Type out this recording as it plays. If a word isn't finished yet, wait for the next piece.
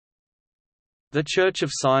The Church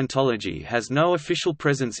of Scientology has no official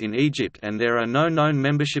presence in Egypt and there are no known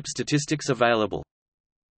membership statistics available.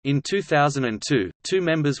 In 2002, 2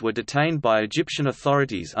 members were detained by Egyptian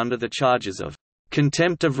authorities under the charges of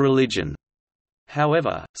contempt of religion.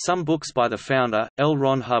 However, some books by the founder, L.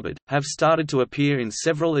 Ron Hubbard, have started to appear in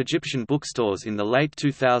several Egyptian bookstores in the late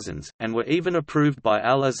 2000s, and were even approved by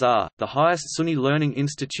Al-Azhar, the highest Sunni learning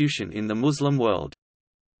institution in the Muslim world.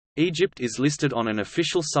 Egypt is listed on an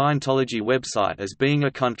official Scientology website as being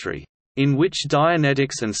a country in which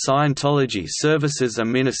Dianetics and Scientology services are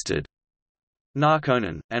ministered.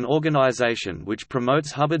 Narconon, an organization which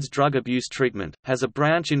promotes Hubbard's drug abuse treatment, has a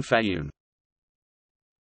branch in Fayoum.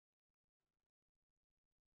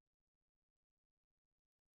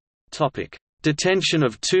 Detention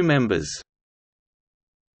of 2 members.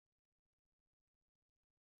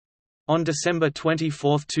 On December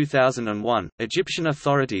 24, 2001, Egyptian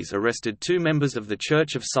authorities arrested 2 members of the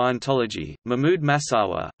Church of Scientology, Mahmoud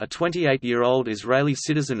Massawa, a 28-year-old Israeli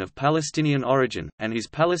citizen of Palestinian origin, and his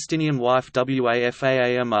Palestinian wife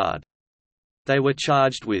Wafaa Ahmad. They were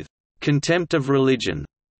charged with contempt of religion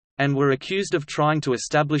and were accused of trying to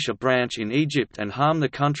establish a branch in Egypt and harm the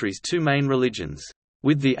country's 2 main religions,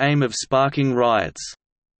 with the aim of sparking riots.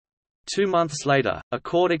 2 months later, a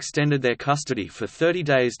court extended their custody for 30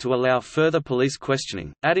 days to allow further police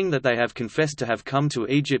questioning, adding that they have confessed to have come to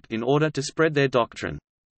Egypt in order to spread their doctrine.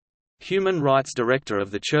 Human Rights Director of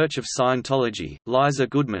the Church of Scientology, Liza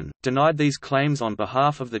Goodman, denied these claims on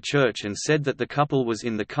behalf of the Church and said that the couple was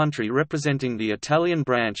in the country representing the Italian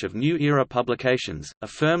branch of New Era Publications, a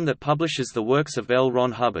firm that publishes the works of L.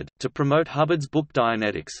 Ron Hubbard, to promote Hubbard's book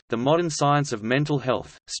Dianetics, The Modern Science of Mental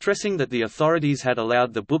Health, stressing that the authorities had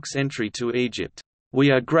allowed the book's entry to Egypt. "We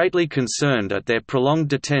are greatly concerned at their prolonged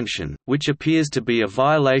detention, which appears to be a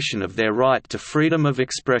violation of their right to freedom of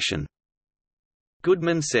expression,"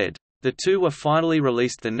 Goodman said. The 2 were finally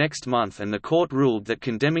released the next month and the court ruled that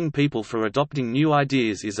condemning people for adopting new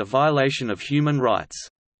ideas is a violation of human rights.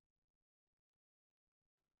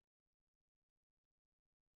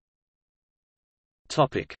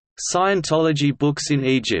 Scientology books in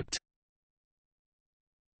Egypt.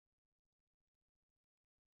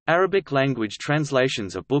 Arabic-language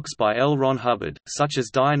translations of books by L. Ron Hubbard, such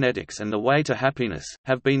as Dianetics and The Way to Happiness,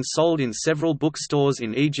 have been sold in several bookstores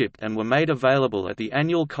in Egypt and were made available at the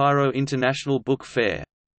annual Cairo International Book Fair.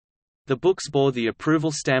 The books bore the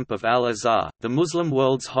approval stamp of Al-Azhar, the Muslim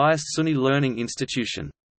world's highest Sunni learning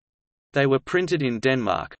institution. They were printed in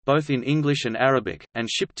Denmark, both in English and Arabic, and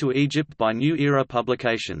shipped to Egypt by New Era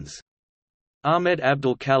Publications. Ahmed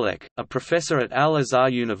Abdul Khalek, a professor at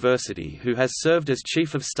Al-Azhar University who has served as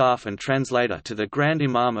chief of staff and translator to the Grand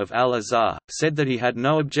Imam of Al-Azhar, said that he had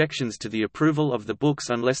no objections to the approval of the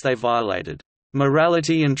books unless they violated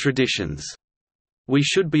morality and traditions. "We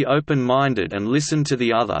should be open-minded and listen to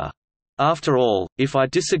the other. After all, if I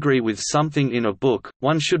disagree with something in a book,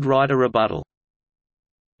 one should write a rebuttal,"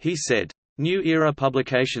 he said. New Era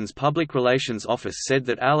Publications' public relations office said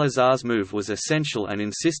that Al-Azhar's move was essential and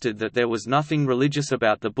insisted that there was nothing religious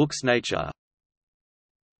about the book's nature.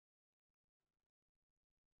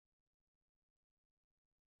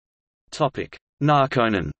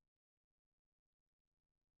 Narconon.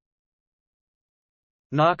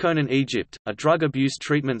 Narconon Egypt, a drug abuse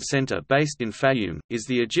treatment center based in Fayoum, is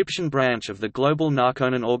the Egyptian branch of the global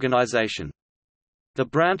Narconon organization. The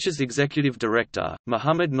branch's executive director,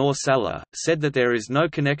 Muhammad Noor Salah, said that there is no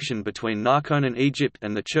connection between Narconon Egypt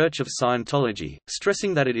and the Church of Scientology,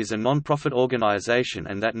 stressing that it is a non-profit organization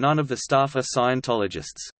and that none of the staff are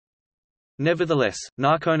Scientologists. Nevertheless,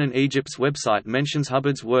 Narconon Egypt's website mentions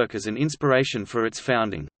Hubbard's work as an inspiration for its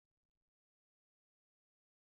founding.